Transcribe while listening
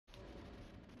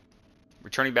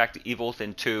Returning back to Evil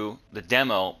Within 2, the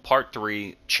demo, Part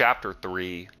 3, Chapter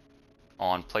 3,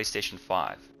 on PlayStation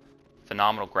 5.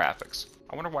 Phenomenal graphics.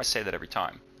 I wonder why I say that every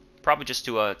time. Probably just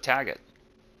to tag it.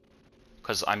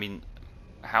 Because, I mean,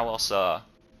 how else, how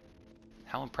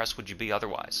impressed would you be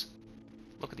otherwise?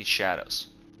 Look at these shadows.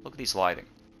 Look at these lighting.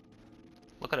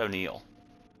 Look at O'Neil.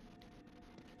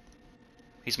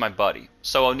 He's my buddy.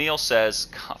 So O'Neil says,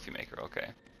 coffee maker, okay.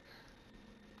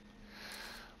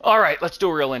 Alright, let's do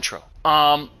a real intro.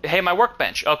 Hey, my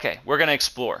workbench. Okay, we're going to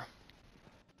explore.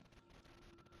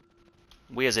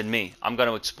 We as in me. I'm going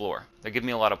to explore. They give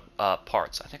me a lot of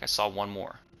parts. I think I saw one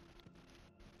more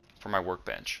for my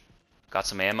workbench. Got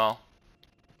some ammo.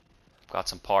 Got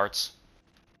some parts.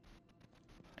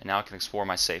 And now I can explore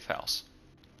my safe house.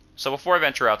 So before I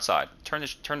venture outside, turn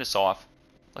this off.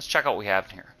 Let's check out what we have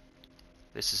in here.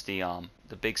 This is the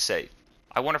big safe.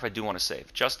 I wonder if I do want to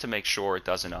save, just to make sure it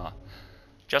doesn't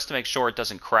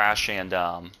crash.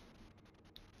 And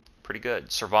pretty good.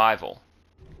 Survival,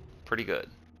 pretty good.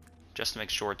 Just to make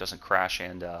sure it doesn't crash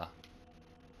and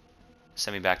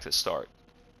send me back to the start.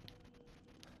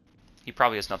 He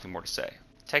probably has nothing more to say.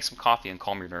 Take some coffee and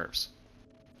calm your nerves.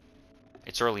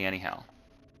 It's early anyhow.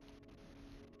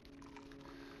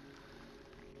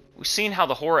 We've seen how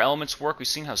the horror elements work, we've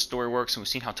seen how story works, and we've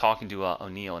seen how talking to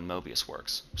O'Neil and Mobius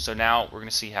works. So now we're going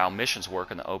to see how missions work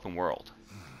in the open world.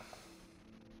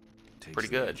 Pretty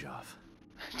good.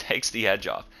 Takes the edge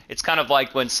off. It's kind of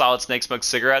like when Solid Snake smokes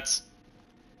cigarettes.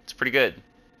 It's pretty good.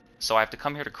 So I have to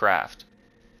come here to craft.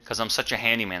 Because I'm such a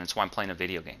handyman, that's why I'm playing a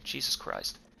video game. Jesus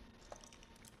Christ.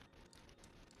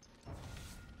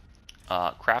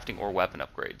 Crafting or weapon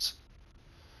upgrades.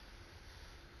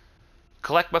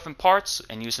 Collect weapon parts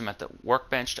and use them at the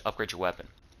workbench to upgrade your weapon.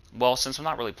 Well, since I'm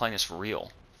not really playing this for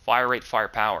real, fire rate,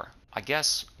 firepower. I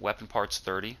guess weapon parts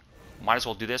 30. Might as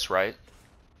well do this, right?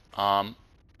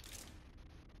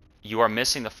 You are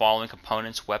missing the following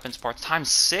components: weapons parts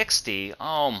times 60.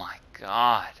 Oh my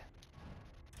god.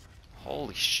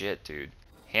 Holy shit, dude.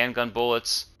 Handgun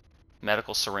bullets,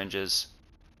 medical syringes.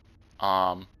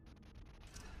 I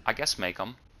guess make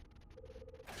them.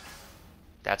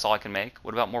 That's all I can make?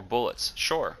 What about more bullets?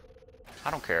 Sure. I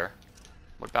don't care.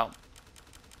 What about...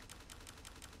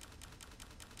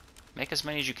 Make as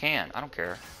many as you can. I don't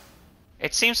care.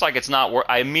 It seems like it's not worth...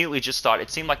 I immediately just thought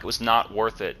it seemed like it was not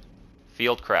worth it.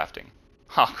 Field crafting.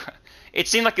 It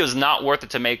seemed like it was not worth it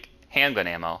to make handgun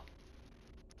ammo.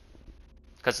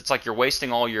 Because it's like you're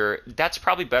wasting all your... That's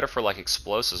probably better for like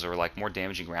explosives or like more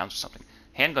damaging rounds or something.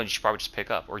 Handgun you should probably just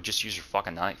pick up. Or just use your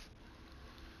fucking knife.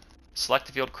 Select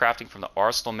the field crafting from the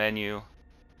arsenal menu.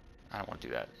 I don't want to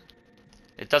do that.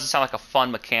 It doesn't sound like a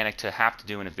fun mechanic to have to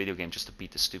do in a video game just to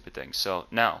beat this stupid thing. So,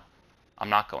 no. I'm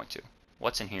not going to.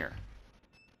 What's in here?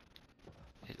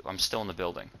 I'm still in the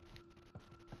building.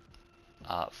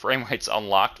 Frame rate's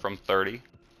unlocked from 30.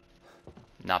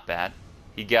 Not bad.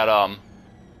 He got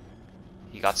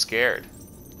scared.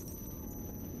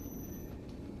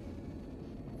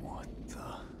 What the?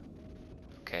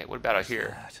 Okay, what about out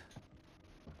here?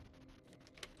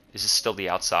 Is this still the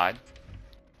outside?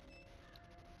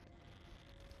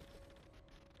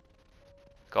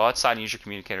 Go outside and use your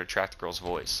communicator to track the girl's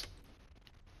voice.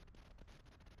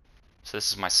 So this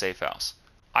is my safe house.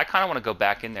 I kind of want to go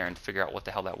back in there and figure out what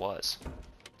the hell that was.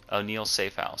 O'Neil's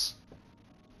safe house.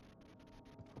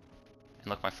 And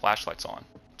look, my flashlight's on.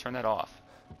 Turn that off.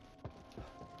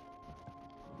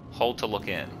 Hold to look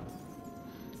in.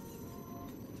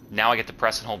 Now I get to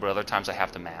press and hold, but other times I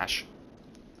have to mash.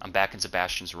 I'm back in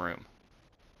Sebastian's room.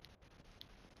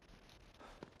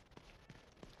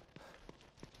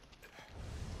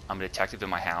 I'm a detective in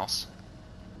my house.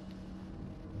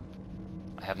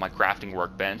 I have my crafting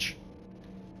workbench.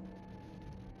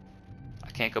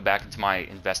 I can't go back into my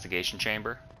investigation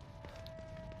chamber.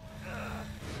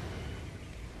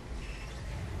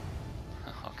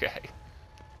 Okay.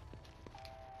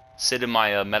 Sit in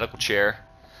my medical chair.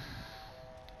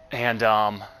 And,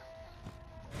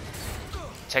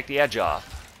 take the edge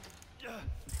off.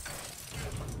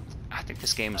 I think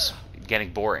this game's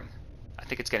getting boring. I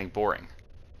think it's getting boring.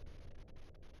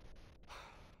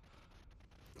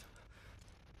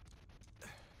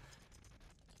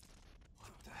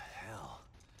 What the hell?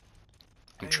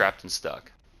 I'm trapped and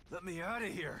stuck. Let me out of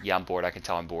here. Yeah, I'm bored. I can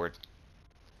tell I'm bored.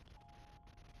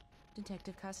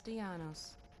 Detective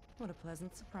Castellanos. What a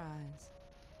pleasant surprise.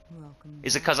 Welcome.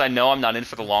 Is it because I know I'm not in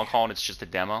for the long haul and it's just a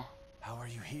demo? How are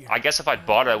you here? I guess if I'd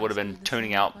bought it, I would have been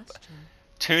tuning out.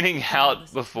 Tuning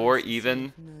out before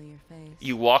even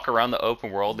you walk around the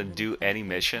open world and do any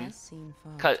mission.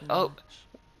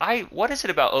 What is it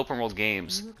about open world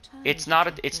games? It's not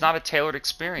a tailored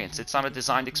experience. It's not a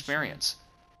designed experience.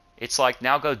 It's like,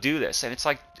 now go do this. And it's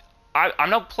like, I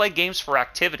don't play games for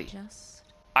activity. Just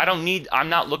I'm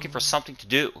not looking for something to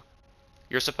do.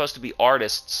 You're supposed to be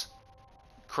artists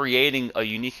creating a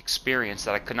unique experience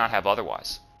that I could not have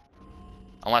otherwise.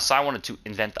 Unless I wanted to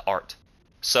invent the art.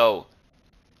 So,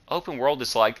 open world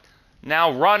is like,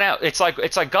 now run out. It's like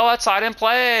go outside and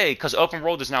play. Because open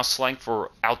world is now slang for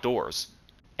outdoors.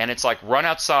 And it's like, run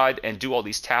outside and do all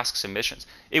these tasks and missions.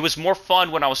 It was more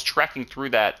fun when I was trekking through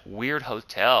that weird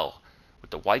hotel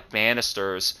with the white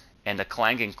banisters and the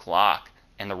clanging clock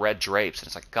and the red drapes. And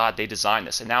it's like, God, they designed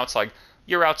this. And now it's like,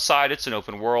 you're outside, it's an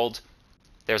open world.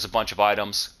 There's a bunch of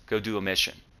items. Go do a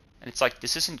mission. And it's like,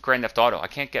 this isn't Grand Theft Auto. I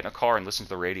can't get in a car and listen to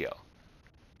the radio.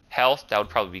 Health, that would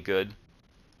probably be good.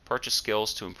 Purchase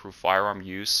skills to improve firearm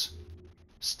use.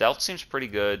 Stealth seems pretty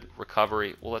good.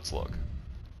 Recovery, well, let's look.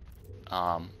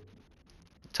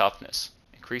 Toughness.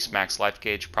 Increase max life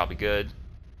gauge, probably good.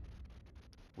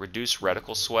 Reduce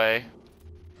reticle sway.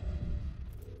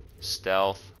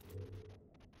 Stealth.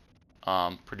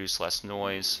 Produce less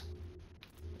noise.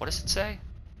 What does it say?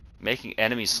 Making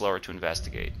enemies slower to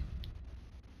investigate.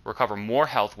 Recover more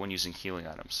health when using healing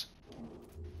items.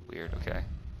 Weird, okay.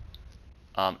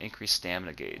 Increase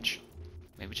stamina gauge.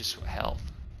 Maybe just health.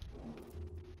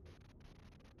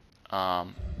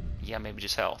 Yeah, maybe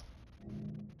just health.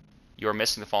 You are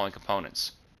missing the following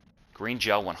components. Green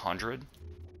gel 100.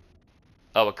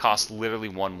 Oh, it costs literally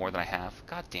one more than I have.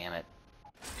 God damn it.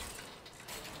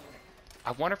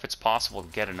 I wonder if it's possible to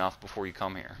get enough before you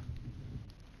come here.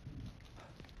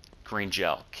 Green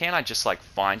gel. Can't I just like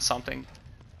find something?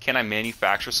 Can I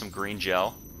manufacture some green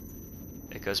gel?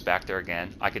 It goes back there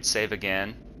again. I could save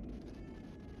again.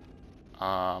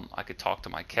 I could talk to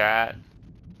my cat.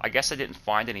 I guess I didn't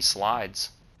find any slides.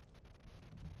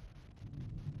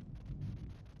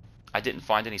 I didn't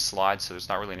find any slides, so there's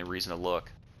not really any reason to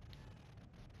look.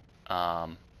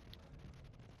 I've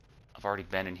already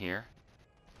been in here.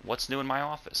 What's new in my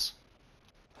office?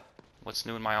 What's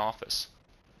new in my office?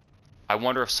 I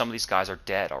wonder if some of these guys are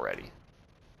dead already.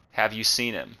 Have you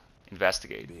seen him?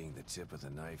 Investigate. Being the tip of the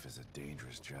knife is a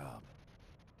dangerous job.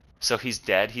 So he's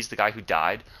dead? He's the guy who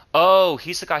died? Oh,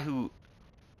 he's the guy who...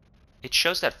 It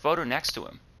shows that photo next to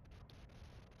him.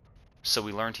 So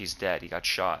we learned he's dead. He got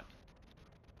shot.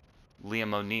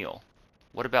 Liam O'Neill.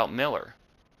 What about Miller?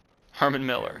 Herman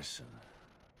Miller. Harrison,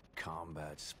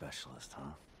 combat specialist,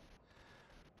 huh?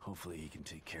 Hopefully he can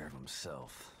take care of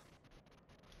himself.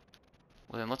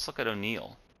 Well, then let's look at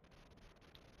O'Neill.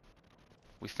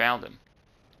 We found him.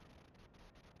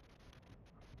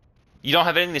 You don't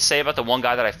have anything to say about the one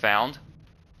guy that I found?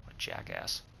 What a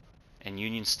jackass. And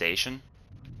Union Station?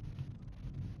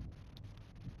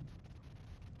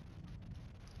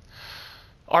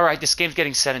 Alright, this game's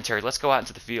getting sedentary. Let's go out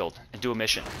into the field and do a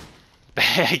mission.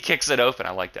 He kicks it open.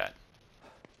 I like that.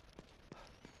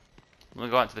 Let me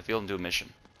go out into the field and do a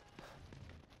mission.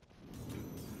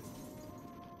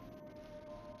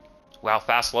 Wow,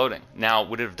 fast loading. Now,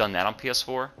 would it have done that on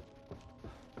PS4?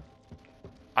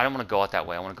 I don't want to go out that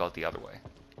way. I want to go out the other way.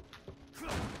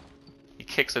 He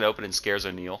kicks it open and scares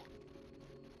O'Neill.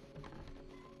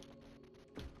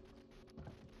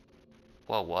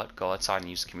 Well, what? Go outside and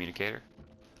use the communicator?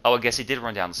 Oh, I guess he did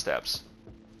run down the steps.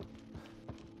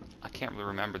 I can't really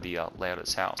remember the layout of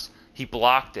his house. He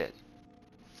blocked it.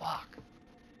 Fuck.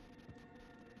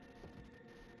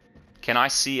 Can I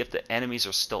see if the enemies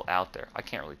are still out there? I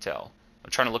can't really tell. I'm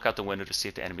trying to look out the window to see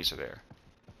if the enemies are there.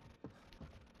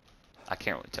 I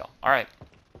can't really tell. Alright.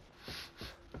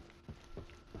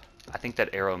 I think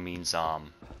that arrow means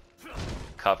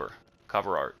cover.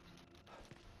 Cover art.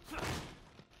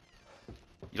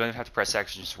 You don't even have to press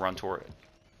X, just run toward it.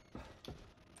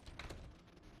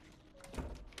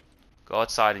 Go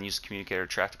outside and use the communicator to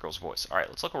track the girl's voice. Alright,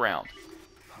 let's look around.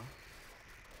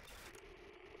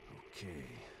 Okay.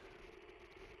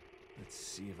 Let's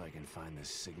see if I can find this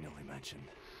signal he mentioned.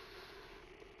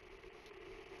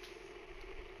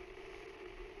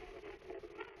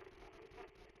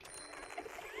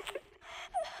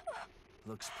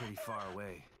 Looks pretty far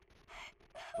away,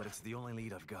 but it's the only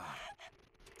lead I've got.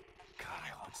 God, I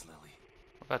hope it's Lily.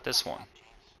 What about this one?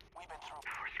 We're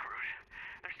screwed.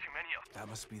 There's too many of them. That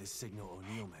must be the signal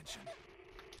O'Neill mentioned.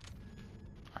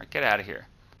 Alright, get out of here.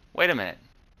 Wait a minute.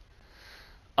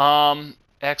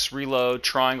 X reload,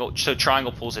 triangle. So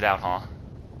triangle pulls it out, huh?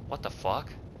 What the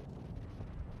fuck?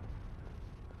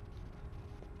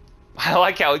 I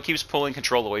like how it keeps pulling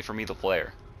control away from me, the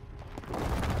player.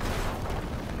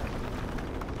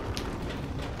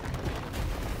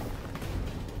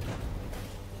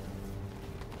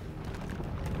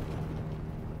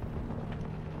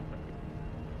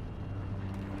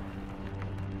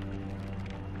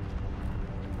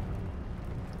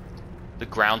 The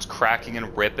ground's cracking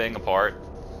and ripping apart.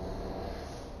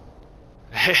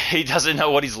 He doesn't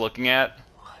know what he's looking at.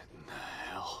 What in the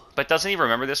hell? But doesn't he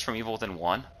remember this from Evil Within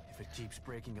 1? If it keeps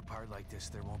breaking apart like this,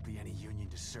 there won't be any Union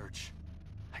to search.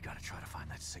 I gotta try to find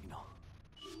that signal.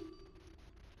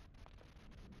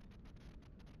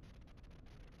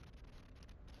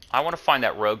 I want to find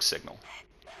that rogue signal.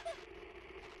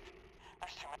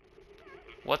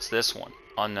 What's this one?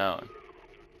 Unknown.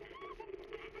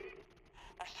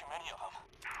 There's too many of them.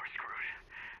 We're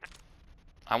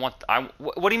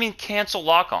screwed. What do you mean cancel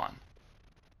lock on?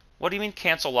 What do you mean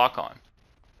cancel lock on?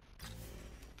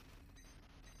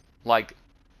 Like,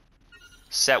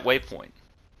 set waypoint.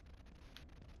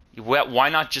 Why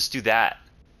not just do that?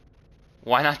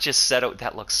 Why not just set a...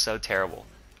 That looks so terrible.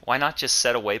 Why not just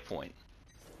set a waypoint?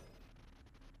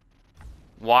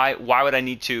 Why would I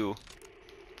need to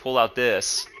pull out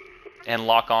this and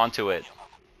lock onto it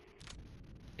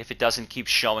if it doesn't keep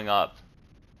showing up?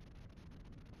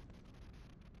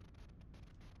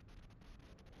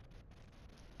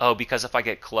 Oh, because if I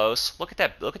get close, look at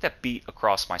that beat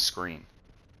across my screen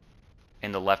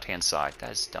in the left-hand side.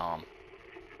 That is dumb.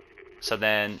 So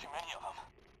then Too many of them.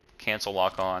 cancel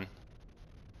lock on.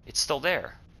 It's still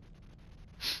there.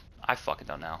 I fucking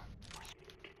don't know.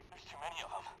 There's too many of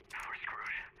them. We're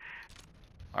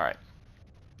screwed. All right.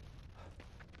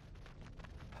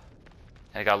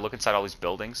 I gotta look inside all these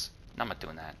buildings. No, I'm not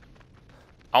doing that.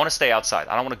 I want to stay outside.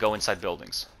 I don't want to go inside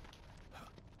buildings.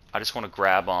 I just want to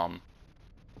grab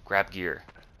gear.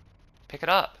 Pick it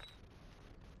up.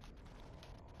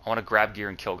 I want to grab gear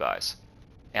and kill guys.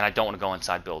 And I don't want to go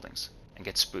inside buildings and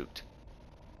get spooked.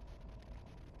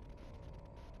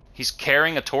 He's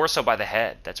carrying a torso by the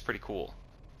head. That's pretty cool.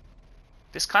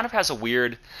 This kind of has a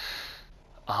weird,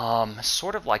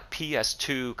 sort of like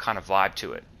PS2 kind of vibe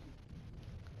to it.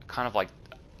 Kind of like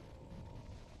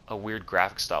a weird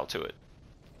graphic style to it.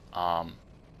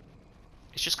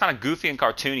 It's just kind of goofy and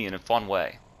cartoony in a fun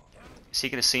way. Is he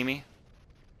gonna see me?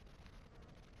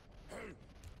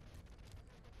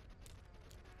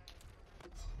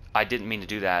 I didn't mean to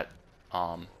do that.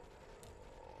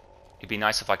 It'd be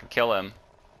nice if I could kill him.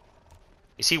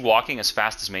 Is he walking as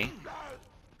fast as me?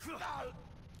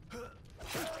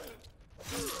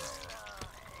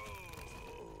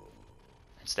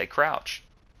 And stay crouched.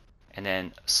 And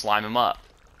then slime him up.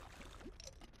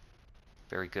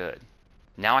 Very good.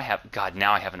 Now I have... God,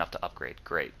 now I have enough to upgrade.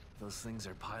 Great. Those things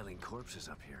are piling corpses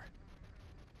up here.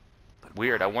 But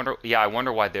Weird. I wonder... Yeah, I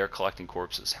wonder why they're collecting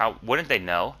corpses. How... Wouldn't they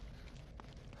know?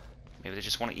 Maybe they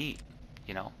just want to eat.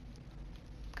 You know?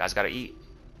 Guys gotta eat.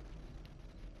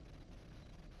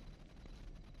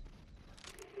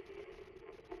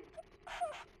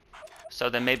 So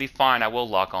then maybe fine, I will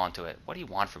lock onto it. What do you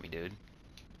want from me, dude?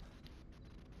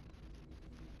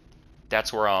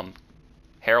 That's where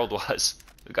Harold was,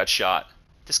 who got shot.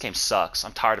 This game sucks.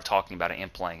 I'm tired of talking about it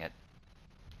and playing it.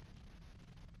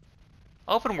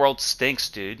 Open world stinks,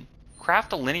 dude.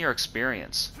 Craft a linear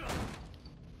experience.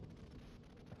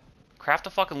 Craft a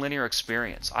fucking linear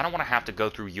experience. I don't want to have to go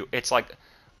through you. It's like,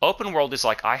 open world is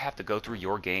like I have to go through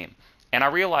your game. And I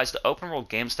realized the open world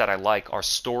games that I like are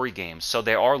story games, so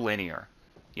they are linear.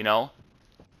 You know?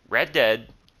 Red Dead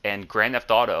and Grand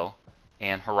Theft Auto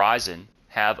and Horizon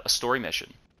have a story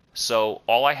mission. So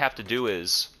all I have to do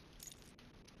is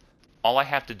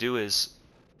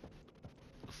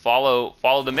follow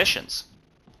the missions.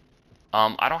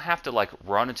 I don't have to like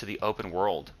run into the open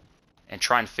world and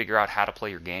try and figure out how to play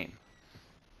your game.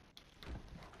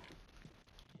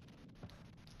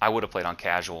 I would have played on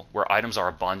casual, where items are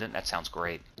abundant. That sounds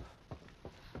great.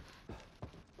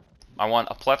 I want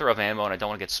a plethora of ammo and I don't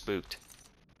want to get spooked.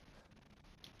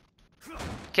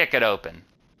 Kick it open.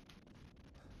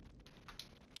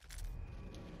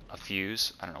 A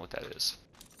fuse? I don't know what that is.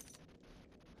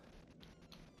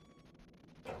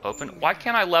 Open. Why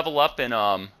can't I level up in,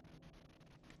 Wow,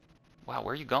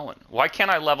 where are you going? Why can't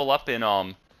I level up in,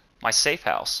 my safe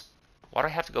house? Why do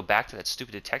I have to go back to that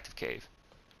stupid detective cave?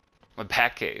 My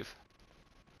back cave.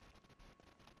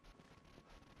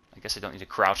 I guess I don't need to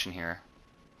crouch in here.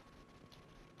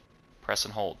 Press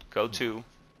and hold. Go to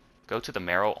the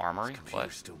Marrow Armory. computer's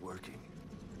What? still working.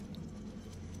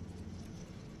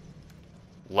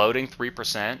 Loading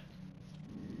 3%.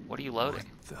 What are you loading?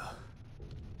 The...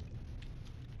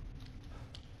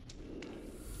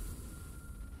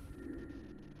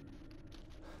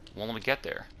 Won't let me get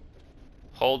there.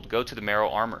 Hold. Go to the Marrow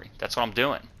Armory. That's what I'm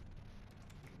doing.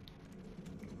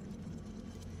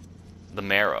 The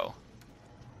Marrow.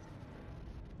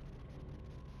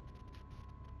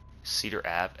 Cedar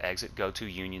Ave. Exit. Go to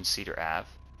Union Cedar Ave.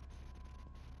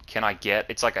 Can I get...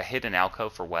 It's like a hidden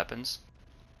alcove for weapons.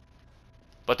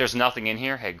 But there's nothing in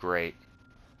here? Hey, great.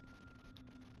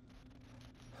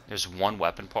 There's one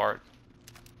weapon part.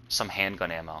 Some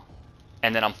handgun ammo.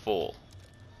 And then I'm full.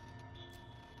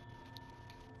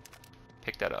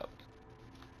 Pick that up.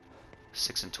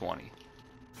 6 and 20.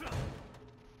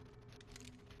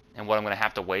 And what, I'm going to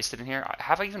have to waste it in here?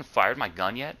 Have I even fired my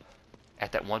gun yet?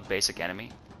 At that one basic enemy?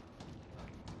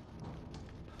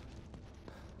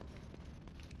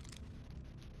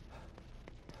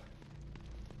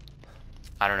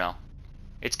 I don't know.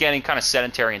 It's getting kind of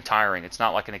sedentary and tiring. It's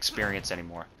not like an experience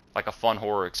anymore. Like a fun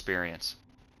horror experience.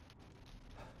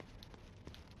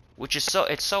 Which is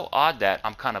it's so odd that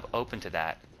I'm kind of open to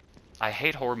that. I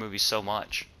hate horror movies so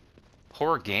much.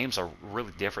 Horror games are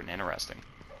really different and interesting.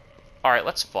 Alright,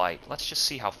 let's fight. Let's just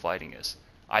see how fighting is.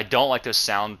 I don't like those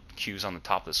sound cues on the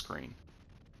top of the screen.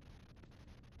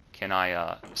 Can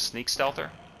I sneak stealth her?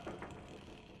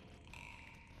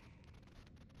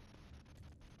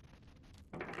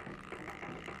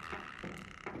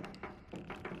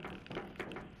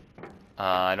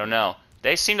 I don't know.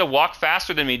 They seem to walk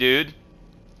faster than me, dude.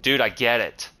 Dude, I get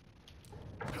it.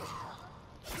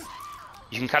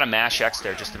 You can kind of mash X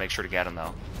there just to make sure to get him,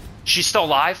 though. She's still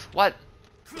alive? What?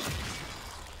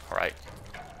 Alright.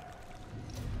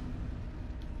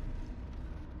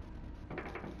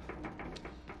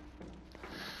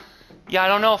 Yeah, I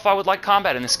don't know if I would like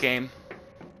combat in this game.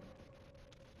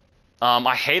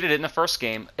 I hated it in the first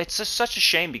game. It's just such a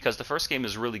shame because the first game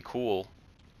is really cool.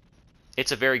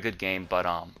 It's a very good game, but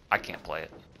I can't play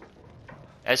it.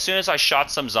 As soon as I shot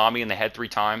some zombie in the head 3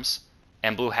 times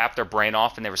and blew half their brain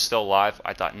off and they were still alive,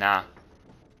 I thought, nah.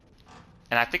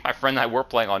 And I think my friend and I were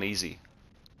playing on easy.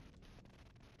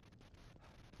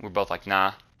 We were both like, nah.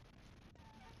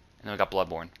 And then we got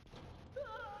Bloodborne.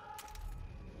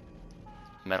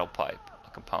 Metal pipe, a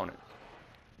component.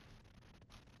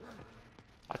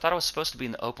 I thought I was supposed to be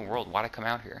in the open world. Why'd I come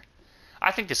out here?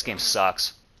 I think this game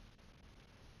sucks.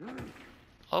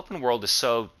 Open world is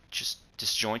so just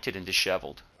disjointed and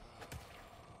disheveled.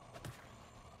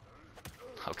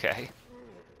 Okay.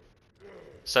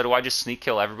 So do I just sneak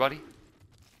kill everybody?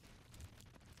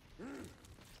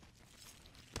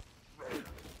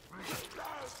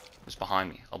 Who's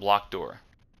behind me? A blocked door.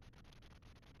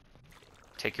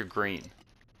 Take your green.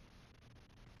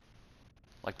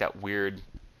 Like that weird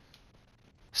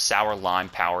sour lime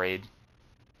Powerade.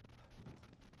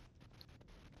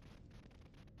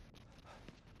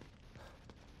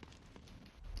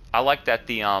 I like that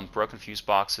the broken fuse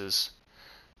boxes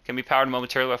can be powered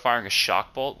momentarily by firing a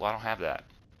shock bolt. Well, I don't have that.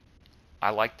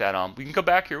 I like that. We can come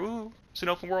back here. Ooh, it's an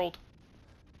open world.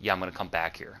 Yeah, I'm gonna come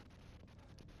back here.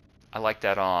 I like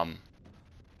that. I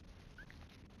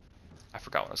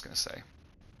forgot what I was gonna say.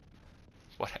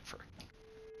 Whatever.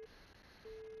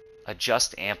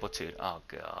 Adjust amplitude. Oh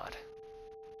god.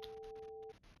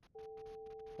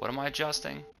 What am I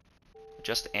adjusting?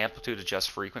 Adjust amplitude.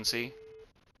 Adjust frequency.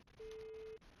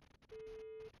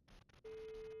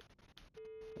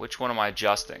 Which one am I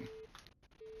adjusting?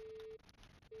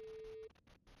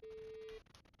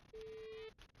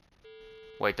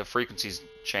 Wait, the frequency's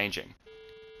changing.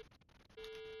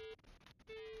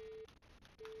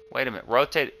 Wait a minute.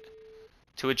 Rotate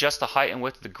to adjust the height and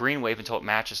width of the green wave until it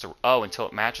matches the until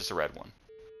it matches the red one.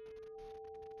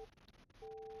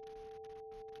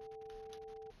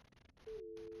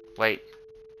 Wait.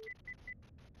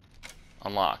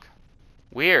 Unlock.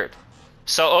 Weird.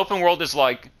 So open world is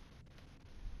like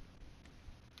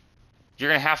you're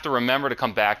going to have to remember to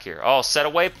come back here. Oh, set a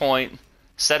waypoint.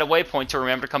 Set a waypoint to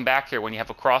remember to come back here when you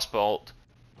have a crossbolt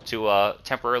to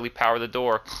temporarily power the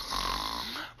door.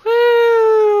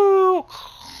 Woo!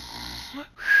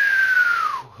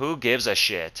 Who gives a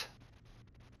shit?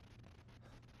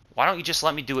 Why don't you just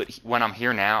let me do it when I'm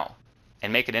here now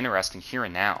and make it interesting here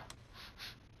and now?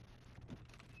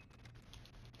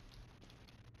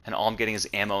 And all I'm getting is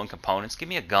ammo and components. Give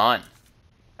me a gun.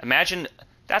 Imagine,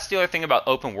 that's the other thing about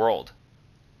open world.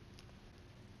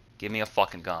 Give me a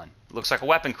fucking gun. Looks like a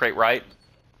weapon crate, right?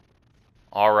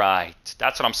 Alright,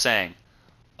 that's what I'm saying.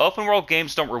 Open world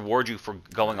games don't reward you for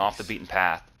going off the beaten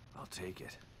path. I'll take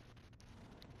it.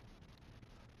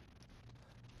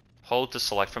 Hold to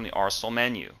select from the arsenal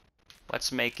menu.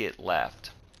 Let's make it left.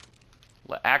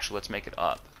 Actually, let's make it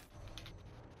up.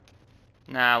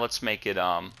 Nah, let's make it,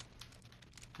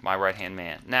 my right-hand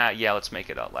man. Nah, yeah, let's make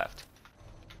it left.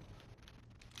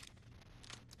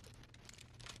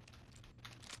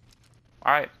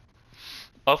 Alright.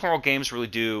 Open world games really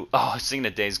do... Oh, I was thinking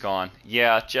of Days Gone.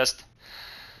 Yeah, just...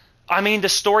 I mean, the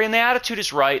story and the attitude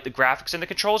is right. The graphics and the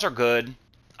controls are good.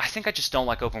 I think I just don't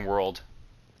like open world.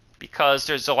 Because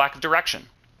there's a lack of direction.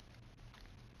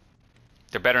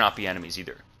 There better not be enemies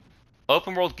either.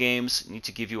 Open world games need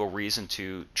to give you a reason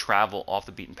to travel off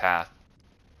the beaten path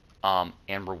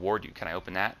and reward you. Can I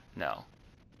open that? No.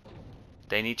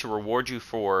 They need to reward you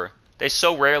for... They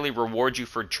so rarely reward you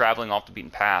for traveling off the beaten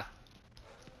path.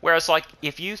 Whereas, like,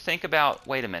 if you think about...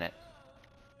 Wait a minute.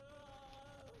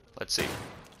 Let's see.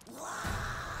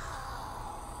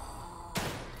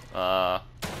 That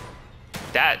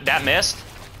missed?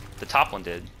 The top one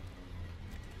did.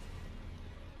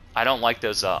 I don't like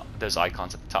those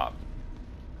icons at the top.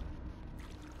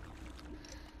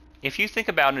 If you think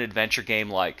about an adventure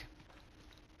game like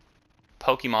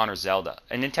Pokemon or Zelda,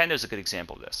 and Nintendo's a good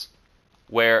example of this,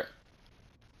 where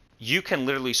you can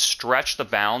literally stretch the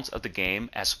bounds of the game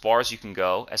as far as you can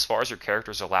go, as far as your character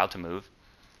is allowed to move,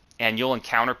 and you'll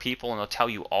encounter people and they'll tell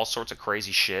you all sorts of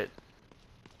crazy shit,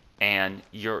 and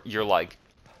you're like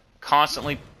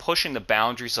constantly pushing the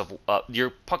boundaries of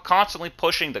constantly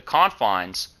pushing the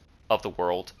confines of the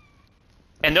world.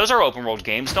 And those are open world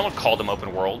games. No one called them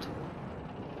open world.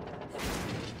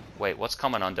 Wait, what's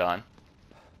coming undone?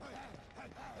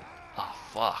 Oh,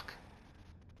 fuck.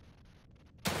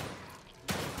 Let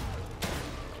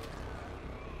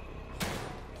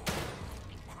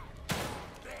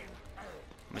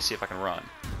me see if I can run.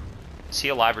 Is he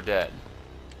alive or dead?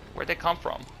 Where'd they come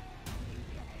from?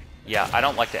 Yeah, I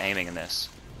don't like the aiming in this.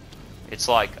 It's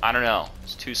like, I don't know,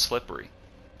 it's too slippery.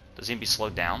 Does he need to be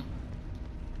slowed down?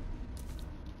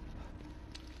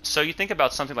 So you think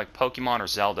about something like Pokemon or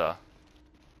Zelda.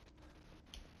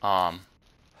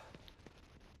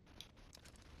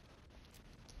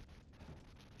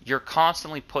 You're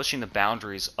constantly pushing the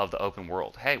boundaries of the open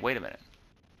world. Hey, wait a minute.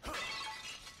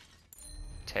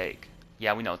 Take.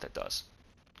 Yeah, we know what that does.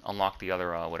 Unlock the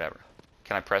other, whatever.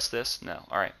 Can I press this? No.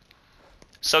 Alright.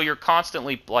 So you're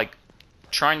constantly, like,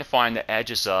 trying to find the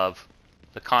edges of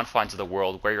the confines of the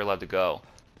world, where you're allowed to go,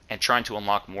 and trying to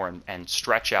unlock more and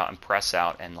stretch out and press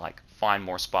out and, like, find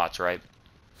more spots, right?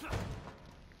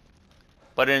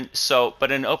 But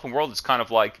in open world, it's kind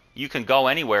of like you can go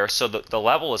anywhere, so the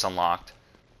level is unlocked,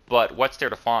 but what's there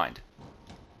to find?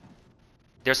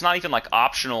 There's not even, like,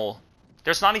 optional...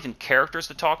 There's not even characters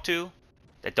to talk to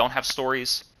that don't have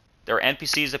stories. There are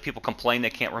NPCs that people complain they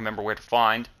can't remember where to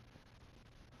find.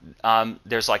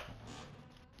 There's, like...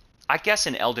 I guess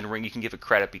in Elden Ring you can give it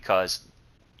credit because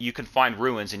you can find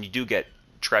ruins and you do get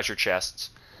treasure chests.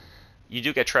 You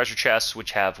do get treasure chests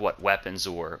which have, what, weapons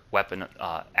or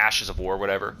ashes of war,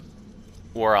 whatever.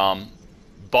 Or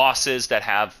bosses that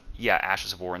have, yeah,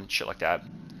 ashes of war and shit like that.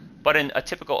 But in a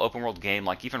typical open world game,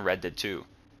 like even Red Dead 2,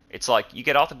 it's like you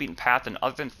get off the beaten path, and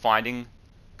other than finding,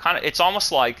 it's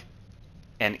almost like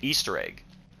an Easter egg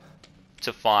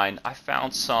to find. I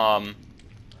found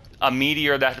a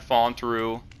meteor that had fallen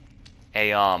through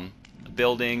a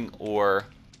building, or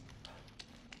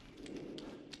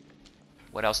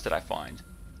what else did I find?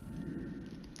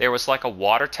 There was like a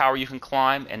water tower you can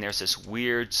climb, and there's this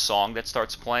weird song that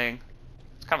starts playing.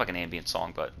 It's kind of like an ambient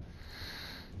song, but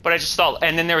I just thought,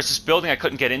 and then there was this building I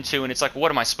couldn't get into, and it's like,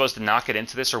 what am I supposed to not get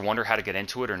into this, or wonder how to get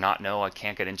into it, or not know I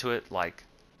can't get into it? Like,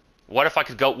 what if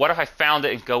I found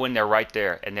it and go in there right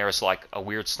there, and there was like a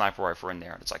weird sniper rifle in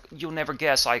there, and it's like, you'll never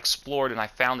guess, I explored and I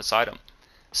found this item.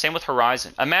 Same with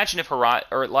Horizon. Imagine if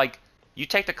you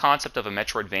take the concept of a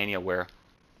Metroidvania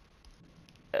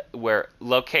where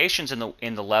locations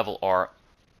in the level are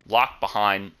locked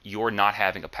behind your not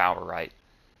having a power, right?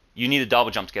 You need a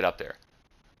double jump to get up there.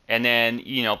 And then,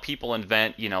 people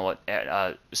invent,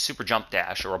 a super jump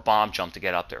dash or a bomb jump to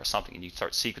get up there or something, and you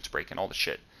start sequence breaking all the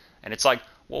shit. And it's like,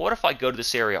 well, what if I go to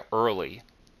this area early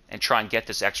and try and get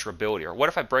this extra ability? Or what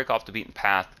if I break off the beaten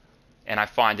path and I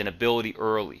find an ability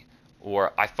early?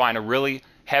 Or I find a really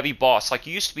heavy boss. Like,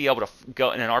 you used to be able to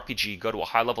go in an RPG, go to a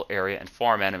high-level area and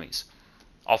farm enemies.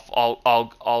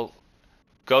 I'll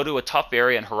go to a tough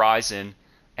area in Horizon,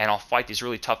 and I'll fight these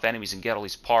really tough enemies and get all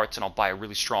these parts, and I'll buy a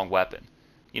really strong weapon.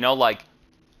 Like,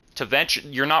 to venture,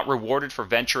 you're not rewarded for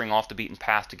venturing off the beaten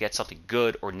path to get something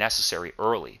good or necessary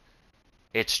early.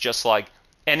 It's just like,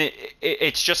 and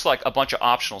it's just like a bunch of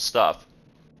optional stuff.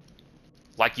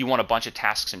 Like, you want a bunch of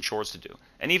tasks and chores to do.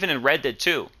 And even in Red Dead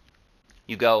 2,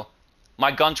 you go,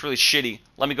 my gun's really shitty.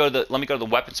 Let me go to the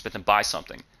weaponsmith and buy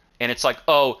something. And it's like,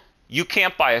 oh, you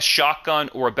can't buy a shotgun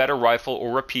or a better rifle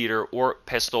or repeater or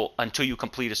pistol until you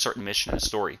complete a certain mission in the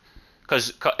story.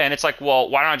 And it's like, well,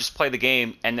 why don't I just play the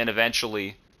game, and then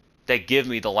eventually they give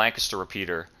me the Lancaster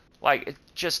repeater? Like, it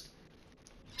just...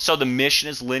 So the mission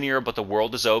is linear, but the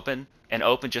world is open, and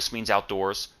open just means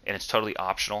outdoors, and it's totally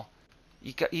optional.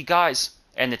 You guys...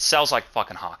 And it sells like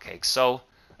fucking hotcakes, so...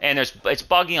 And it's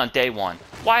buggy on day one.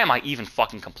 Why am I even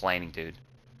fucking complaining, dude?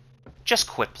 Just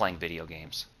quit playing video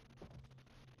games.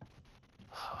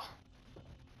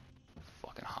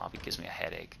 zombie gives me a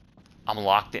headache. I'm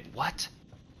locked in. What?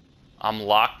 I'm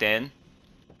locked in?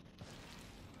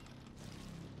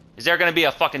 Is there gonna be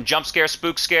a fucking jump scare,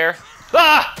 spook scare?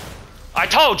 Ah! I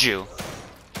told you!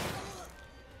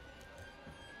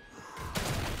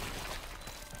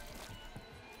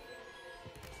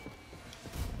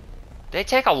 They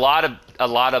take a lot of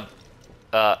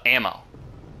ammo.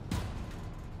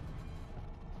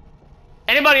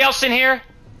 Anybody else in here?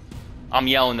 I'm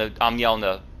yelling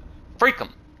to freak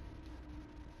 'em.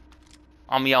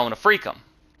 I'm yelling to freak 'em.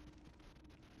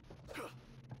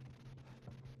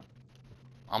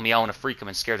 I'm yelling to freak 'em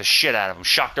and scare the shit out of them.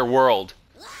 Shock their world.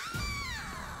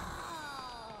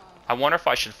 I wonder if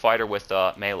I should fight her with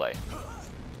melee.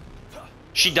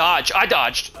 She dodged. I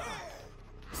dodged.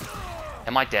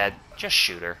 Am I dead? Just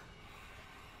shoot her.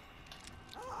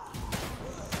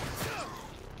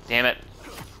 Damn it.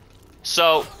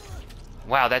 So,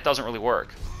 wow, that doesn't really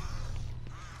work.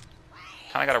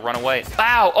 Kinda gotta run away.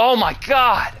 Ow! Oh my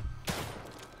god!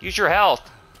 Use your health.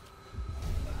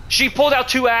 She pulled out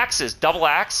 2 axes. Double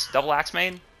axe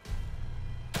main.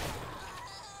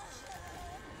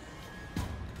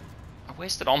 I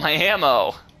wasted all my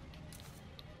ammo.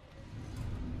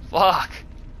 Fuck.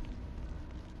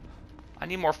 I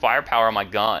need more firepower on my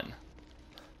gun.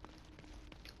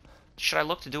 Should I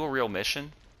look to do a real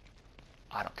mission?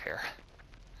 I don't care.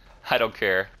 I don't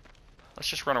care. Let's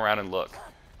just run around and look.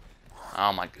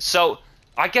 Oh my... So,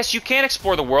 I guess you can't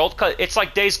explore the world, because it's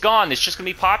like Days Gone. It's just going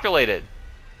to be populated.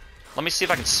 Let me see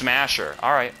if I can smash her.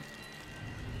 Alright.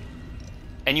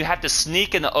 And you have to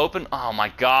sneak in the open... Oh my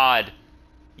god.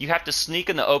 You have to sneak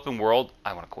in the open world.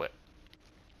 I want to quit.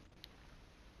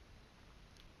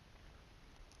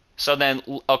 So then,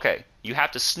 okay. You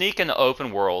have to sneak in the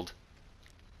open world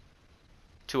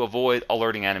to avoid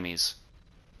alerting enemies.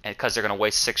 And because they're going to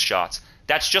waste 6 shots.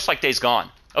 That's just like Days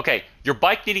Gone. Okay, your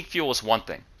bike needing fuel is one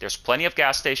thing. There's plenty of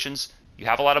gas stations. You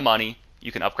have a lot of money.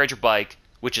 You can upgrade your bike,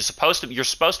 which is supposed to... You're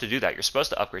supposed to do that. You're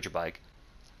supposed to upgrade your bike.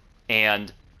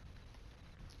 And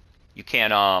you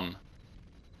can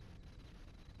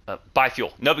buy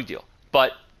fuel. No big deal.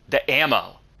 But the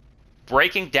ammo.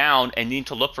 Breaking down and needing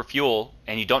to look for fuel,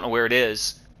 and you don't know where it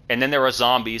is. And then there are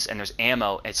zombies, and there's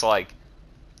ammo. It's like...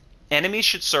 Enemies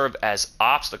should serve as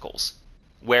obstacles.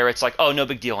 Where it's like, oh, no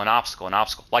big deal, an obstacle.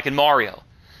 Like in Mario.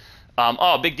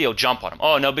 Oh, big deal, jump on him.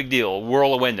 Oh, no big deal,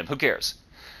 whirlwind him. Who cares?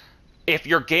 If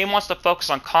your game wants to focus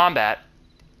on combat,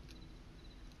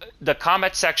 the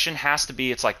combat section has to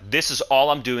be, it's like, this is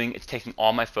all I'm doing. It's taking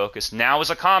all my focus. Now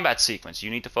is a combat sequence. You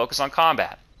need to focus on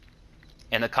combat.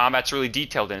 And the combat's really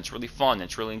detailed, and it's really fun, and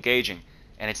it's really engaging.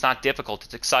 And it's not difficult,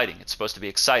 it's exciting. It's supposed to be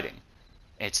exciting.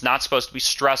 It's not supposed to be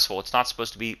stressful. It's not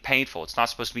supposed to be painful. It's not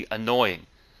supposed to be annoying.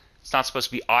 It's not supposed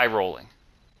to be eye-rolling.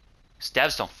 Because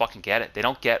devs don't fucking get it. They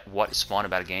don't get what is fun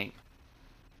about a game.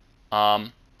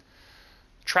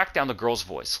 Track down the girl's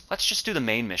voice. Let's just do the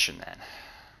main mission then.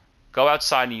 Go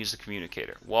outside and use the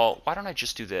communicator. Well, why don't I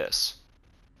just do this?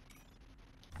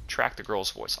 Track the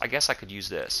girl's voice. I guess I could use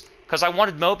this. Because I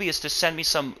wanted Mobius to send me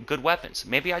some good weapons.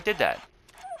 Maybe I did that.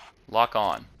 Lock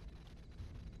on.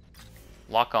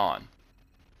 Lock on.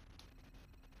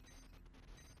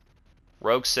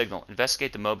 Rogue signal.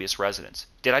 Investigate the Mobius residence.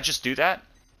 Did I just do that?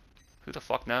 Who the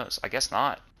fuck knows? I guess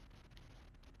not.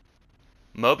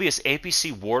 Mobius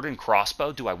APC Warden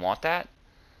crossbow. Do I want that?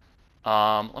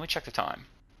 Let me check the time.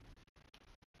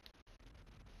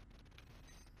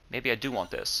 Maybe I do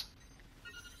want this.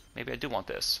 Maybe I do want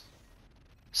this.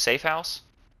 Safe house?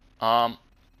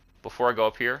 Before I go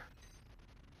up here.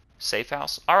 Safe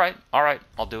house? Alright, alright.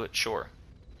 I'll do it, sure.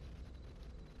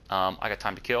 I got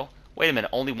time to kill. Wait a minute,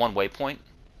 only one waypoint?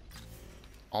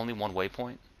 Only one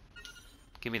waypoint?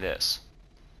 Give me this.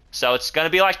 So it's gonna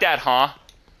be like that, huh?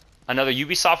 Another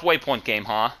Ubisoft waypoint game,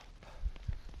 huh?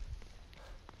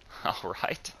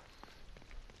 Alright.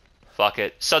 Fuck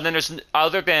it. So then there's,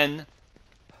 other than,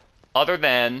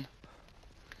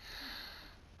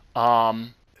 how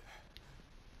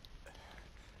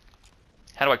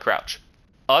do I crouch?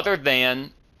 Other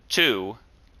than to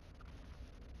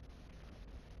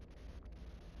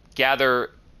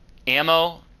gather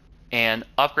ammo and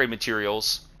upgrade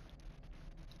materials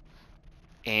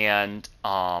and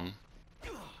what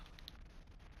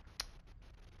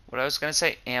I was gonna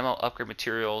say, ammo, upgrade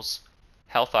materials,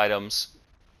 health items.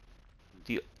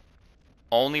 The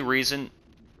only reason,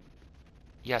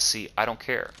 yeah, see, I don't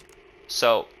care.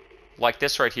 So, like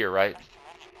this right here, right?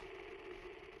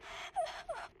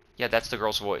 Yeah, that's the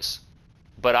girl's voice.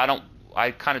 But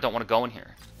I kind of don't want to go in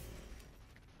here.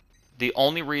 The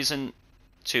only reason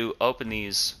to open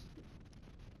these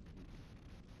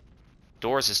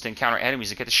doors is to encounter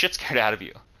enemies and get the shit scared out of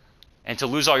you. and to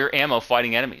lose all your ammo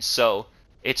fighting enemies. So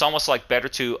it's almost like better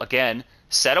to, again,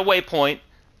 set a waypoint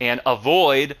and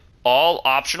avoid all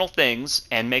optional things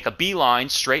and make a beeline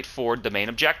straight for the main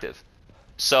objective.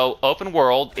 So open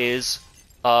world is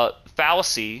a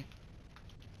fallacy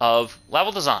of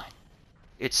level design.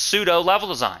 It's pseudo level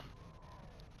design.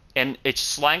 And it's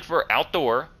slang for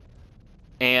outdoor,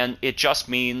 and it just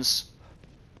means,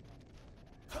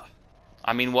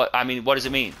 what does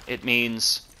it mean? It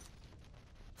means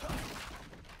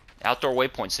outdoor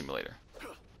waypoint simulator.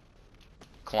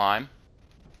 Climb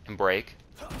and break.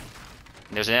 And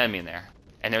there's an enemy in there,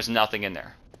 and there's nothing in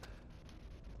there.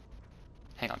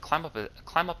 Hang on, climb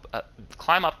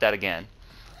up that again.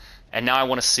 And now I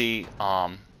want to see,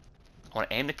 I want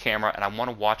to aim the camera, and I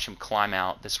want to watch him climb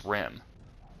out this rim.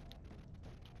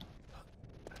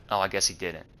 Oh, I guess he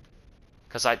didn't.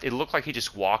 Because it looked like he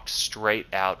just walked straight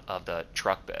out of the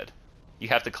truck bed. You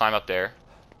have to climb up there.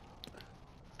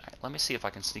 Alright, let me see if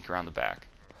I can sneak around the back.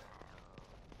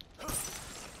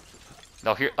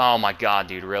 No, here. Oh my god,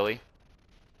 dude, really?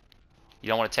 You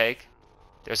don't want to take?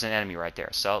 There's an enemy right there,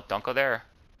 so don't go there.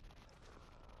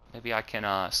 Maybe I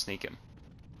can sneak him.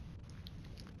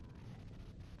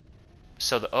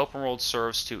 So the open world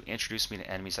serves to introduce me to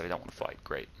enemies that I don't want to fight.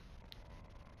 Great.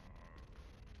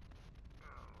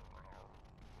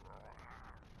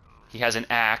 He has an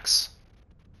axe.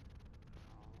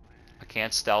 I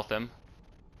can't stealth him.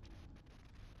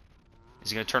 Is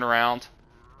he going to turn around?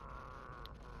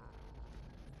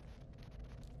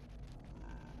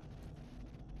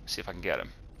 See if I can get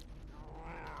him.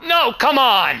 No, come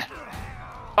on!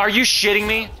 Are you shitting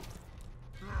me?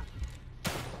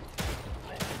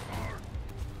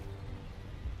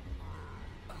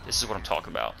 This is what I'm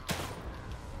talking about.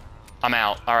 I'm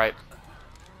out. Alright.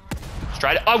 Let's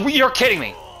try to... Oh, you're kidding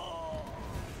me!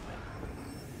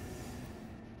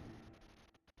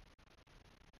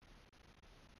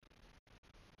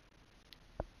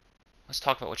 Let's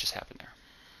talk about what just happened there.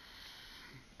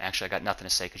 Actually, I got nothing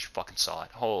to say because you fucking saw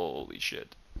it. Holy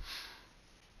shit.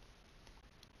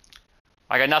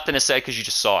 I got nothing to say because you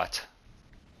just saw it.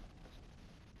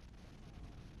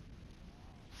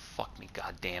 Fuck me,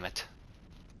 god damn it.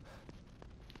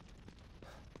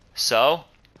 So,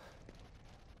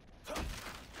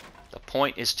 the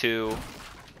point is to...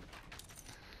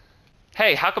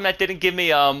 Hey, how come that didn't give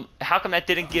me, I'm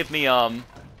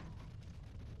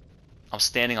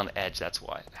standing on the edge, that's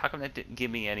why. How come that didn't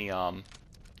give me any,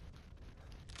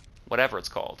 whatever it's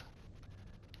called.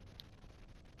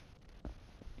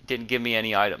 It didn't give me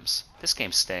any items. This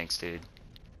game stinks, dude.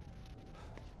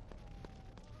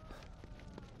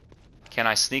 Can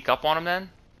I sneak up on him then?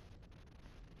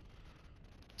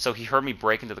 So he heard me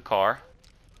break into the car.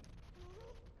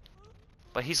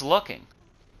 But he's looking.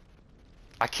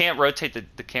 I can't rotate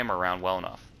the camera around well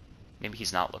enough. Maybe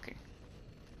he's not looking.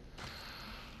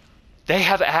 They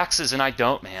have axes and I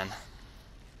don't, man.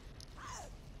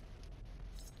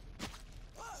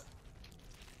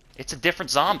 It's a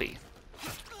different zombie.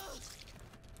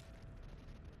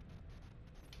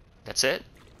 That's it?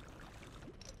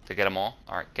 To get them all?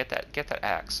 Alright, get that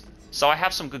axe. So I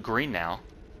have some good green now.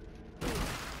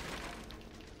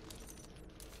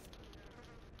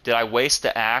 Did I waste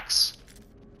the axe?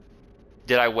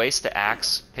 Did I waste the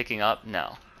axe picking up?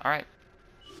 No. Alright.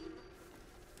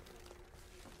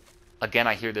 Again,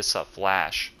 I hear this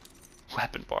flash.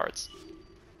 Weapon parts.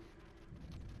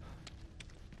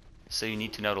 So you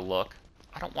need to know to look.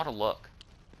 I don't want to look.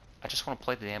 I just want to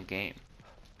play the damn game.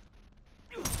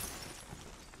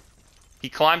 He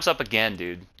climbs up again,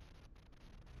 dude.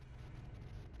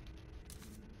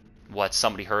 What,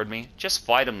 somebody heard me? Just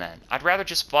fight him then. I'd rather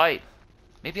just fight.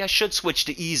 Maybe I should switch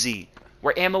to easy,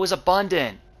 where ammo is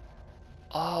abundant.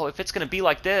 Oh, if it's going to be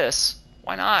like this,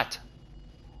 why not?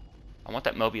 I want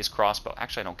that Mobius crossbow.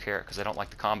 Actually, I don't care, because I don't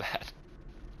like the combat.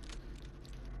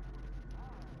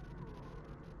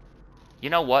 You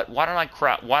know what? Why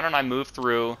don't I move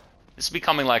through... This is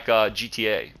becoming like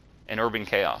GTA and Urban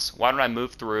Chaos. Why don't I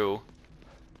move through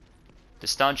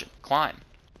this dungeon? Climb.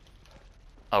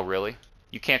 Oh, really?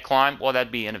 You can't climb? Well,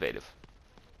 that'd be innovative.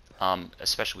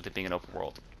 Especially with it being an open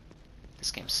world. This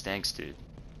game stinks, dude.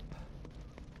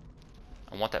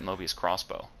 I want that Mobius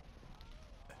crossbow.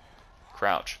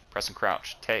 Crouch. Press and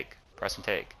crouch. Take. Press and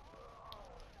take.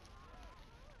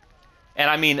 And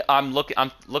I mean, I'm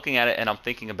looking at it and I'm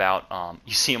thinking about,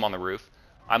 you see him on the roof.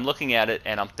 I'm looking at it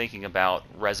and I'm thinking about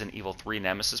Resident Evil 3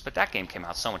 Nemesis, but that game came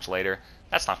out so much later.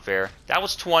 That's not fair. That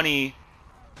was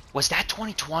was that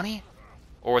 2020?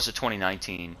 Or was it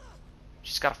 2019?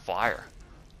 She's got a fire.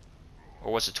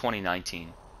 Or was it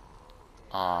 2019?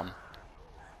 I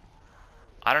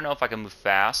don't know if I can move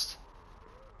fast.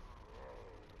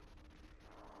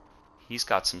 He's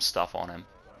got some stuff on him.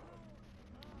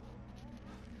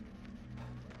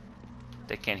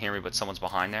 They can't hear me, but someone's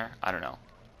behind there? I don't know.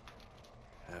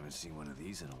 Haven't seen one of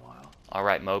these in a while.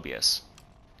 Alright, Mobius.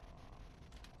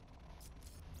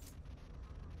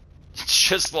 It's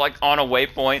just like on a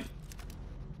waypoint.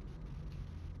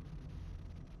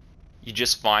 You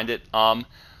just find it.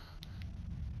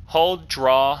 Hold,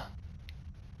 draw,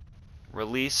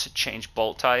 release, change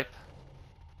bolt type.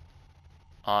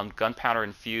 Gunpowder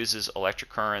infuses electric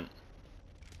current.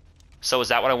 So is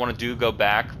that what I want to do? Go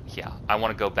back? Yeah, I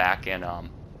want to go back and ah,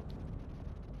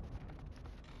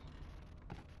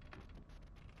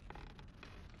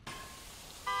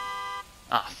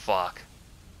 fuck.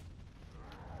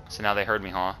 So now they heard me,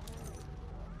 huh?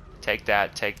 Take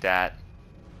that, take that.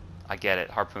 I get it.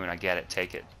 Harpoon, I get it.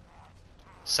 Take it.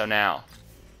 So now,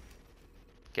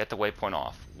 get the waypoint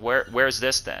off. Where's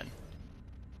this then?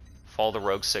 Follow the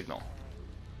rogue signal.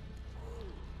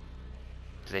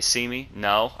 Do they see me?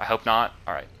 No, I hope not.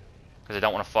 Alright. Because I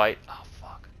don't want to fight. Oh,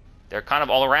 fuck. They're kind of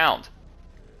all around.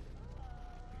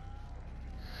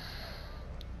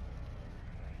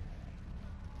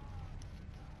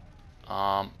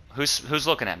 Who's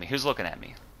looking at me? Who's looking at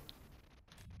me?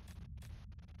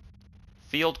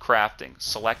 Field crafting.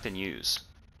 Select and use.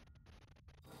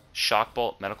 Shock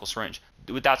bolt, medical syringe.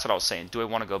 That's what I was saying. Do I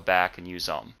want to go back and use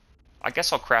I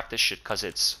guess I'll craft this shit because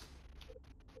it's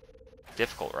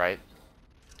difficult, right?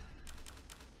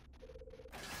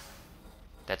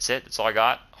 That's it. That's all I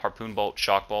got. Harpoon bolt,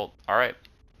 shock bolt. All right.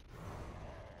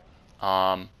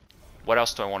 What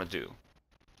else do I want to do?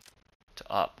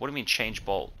 To up. What do you mean change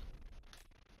bolt?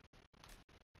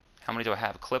 How many do I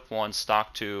have? Clip 1,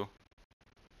 stock 2,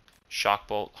 shock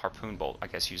bolt, harpoon bolt. I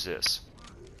guess use this.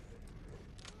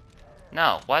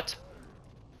 No, what?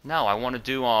 No, I want to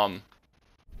do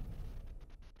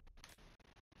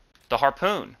the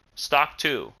harpoon. Stock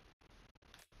 2.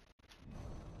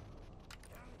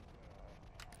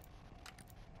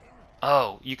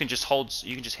 Oh, you can just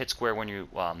hit square when you're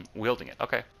wielding it.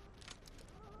 Okay.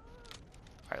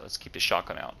 Alright, let's keep the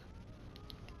shotgun out.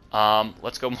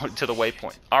 Let's go to the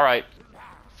waypoint. Alright.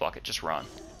 Fuck it, just run.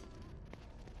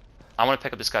 I want to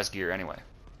pick up this guy's gear anyway.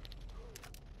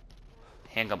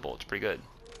 Handgun bullets, pretty good.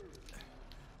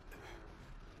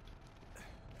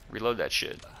 Reload that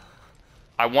shit.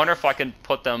 I wonder if I can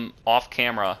put them off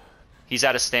camera. He's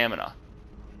out of stamina.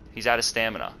 He's out of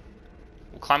stamina.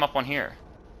 We'll climb up on here.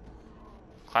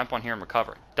 Climb up on here and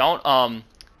recover. Don't,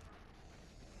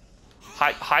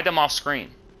 hide them off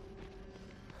screen.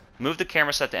 Move the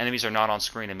camera so that the enemies are not on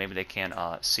screen and maybe they can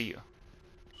see you.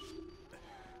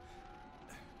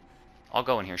 I'll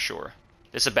go in here, sure.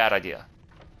 This is a bad idea.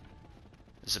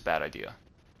 This is a bad idea.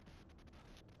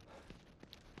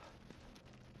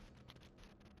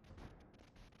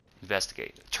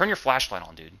 Investigate. Turn your flashlight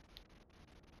on, dude.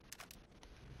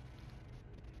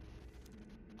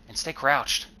 And stay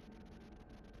crouched.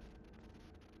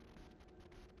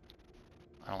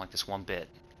 I don't like this one bit.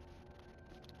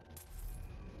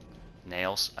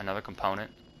 Nails, another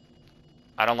component.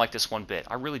 I don't like this one bit.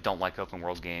 I really don't like open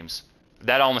world games.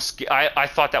 That almost... I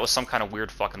thought that was some kind of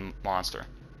weird fucking monster.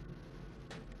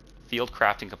 Field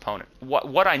crafting component.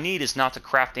 What I need is not to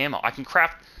craft ammo. I can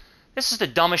craft... This is the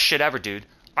dumbest shit ever, dude.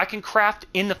 I can craft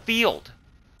in the field.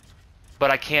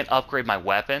 But I can't upgrade my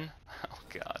weapon? Oh,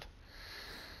 God.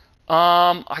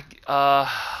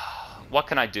 What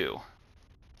can I do?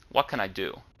 What can I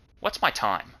do? What's my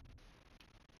time?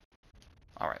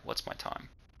 Alright, what's my time?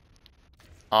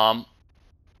 I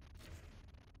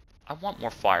want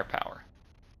more firepower.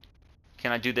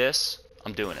 Can I do this?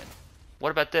 I'm doing it.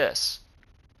 What about this?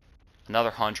 Another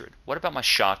 100. What about my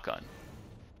shotgun?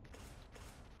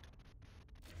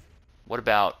 What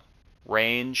about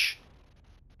range?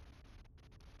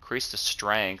 Increase the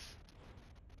strength.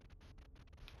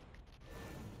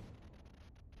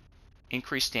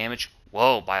 Increase damage.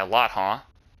 Whoa, by a lot, huh?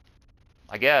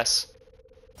 I guess.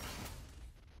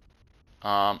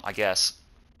 I guess.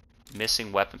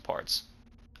 Missing weapon parts.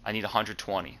 I need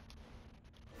 120.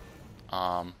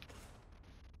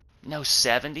 No,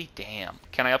 70? Damn.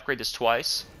 Can I upgrade this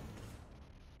twice?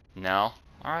 No?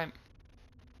 Alright.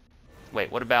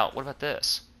 Wait, what about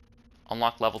this?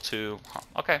 Unlock level 2. Huh.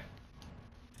 Okay.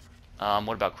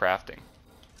 What about crafting?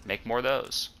 Make more of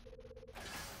those.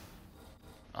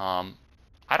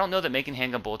 I don't know that making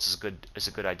handgun bullets is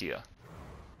a good idea.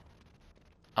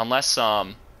 Unless,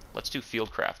 let's do field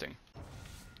crafting.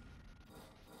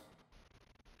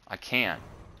 I can.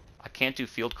 I can't do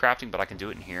field crafting, but I can do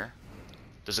it in here.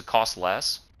 Does it cost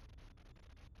less?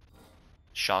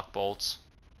 Shock bolts.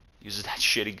 Uses that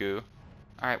shitty goo.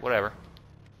 Alright, whatever.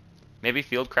 Maybe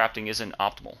field crafting isn't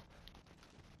optimal.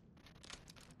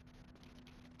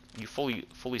 You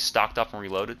fully stocked up and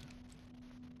reloaded?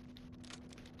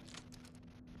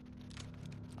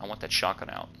 I want that shotgun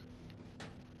out.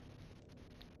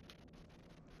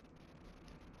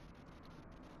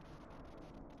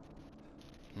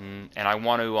 And I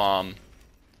want to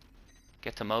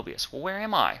get to Mobius. Well, where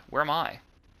am I? Where am I?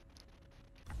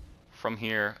 From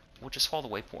here, we'll just follow the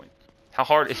waypoint. How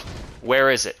hard? Where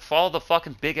is it? Follow the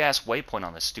fucking big ass waypoint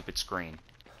on this stupid screen.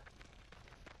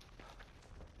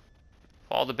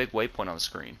 Follow the big waypoint on the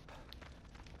screen.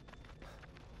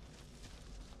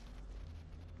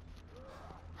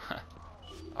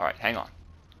 Alright, hang on.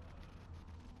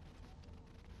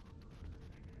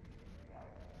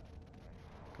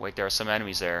 Wait, there are some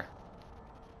enemies there.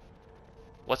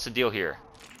 What's the deal here?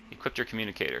 Equip your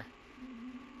communicator.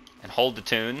 And hold the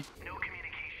tune. No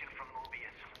communication from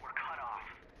Mobius. We're cut off.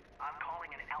 I'm calling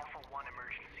an Alpha 1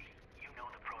 emergency. You know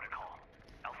the protocol.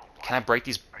 Alpha 1. Can I break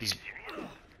these? Are you serious?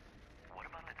 What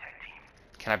about the tech team?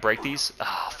 Can I break these?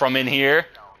 From in here?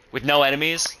 With no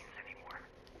enemies? Anymore.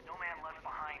 No man left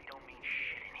behind don't mean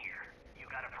shit in here. You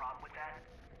got a problem with that?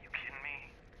 You kidding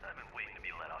me? I've been waiting to be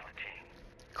let off the chain.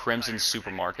 Crimson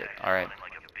Supermarket. Alright.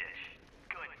 Like a bitch.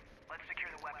 Good. Let's secure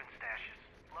the weapon stashes.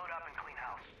 Load up and clean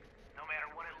house. No matter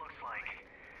what it looks like,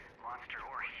 monster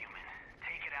or human,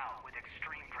 take it out with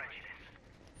extreme prejudice.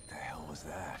 The hell was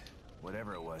that?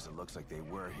 Whatever it was, it looks like they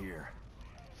were here.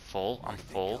 Full? I'm Where did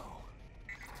they full. go?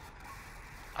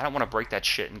 I don't want to break that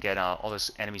shit and get all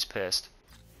those enemies pissed.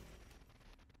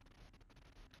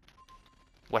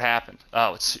 What happened?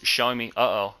 Oh, it's showing me.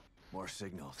 Uh-oh. More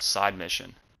signals. Side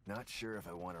mission. Not sure if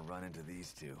I want to run into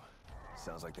these two.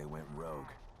 Sounds like they went rogue.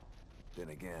 Then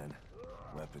again,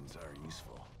 weapons are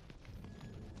useful.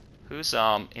 Who's,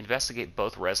 investigate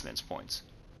both resonance points?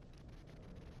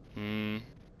 What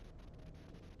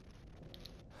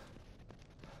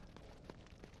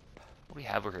do we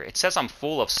have over here? It says I'm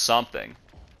full of something.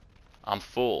 I'm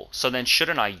full. So then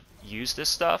shouldn't I use this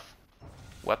stuff?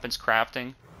 Weapons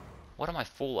crafting. What am I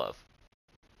full of?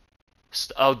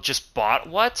 Oh, just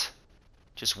what?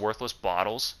 Just worthless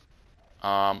bottles.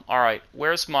 Alright,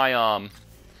 where's my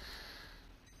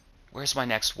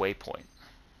next waypoint?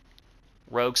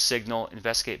 Rogue signal,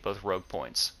 investigate both rogue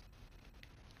points.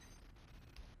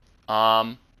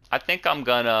 I think I'm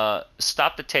gonna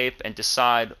stop the tape and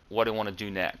decide what I want to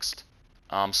do next.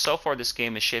 So far this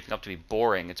game is shaping up to be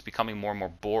boring. It's becoming more and more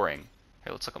boring.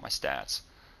 Here, let's look at my stats.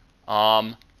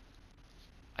 I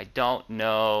don't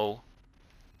know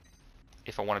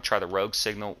if I want to try the rogue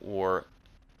signal or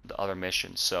the other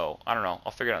mission. So, I don't know.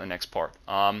 I'll figure it out in the next part.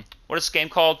 What is this game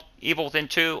called? Evil Within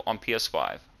 2 on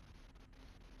PS5.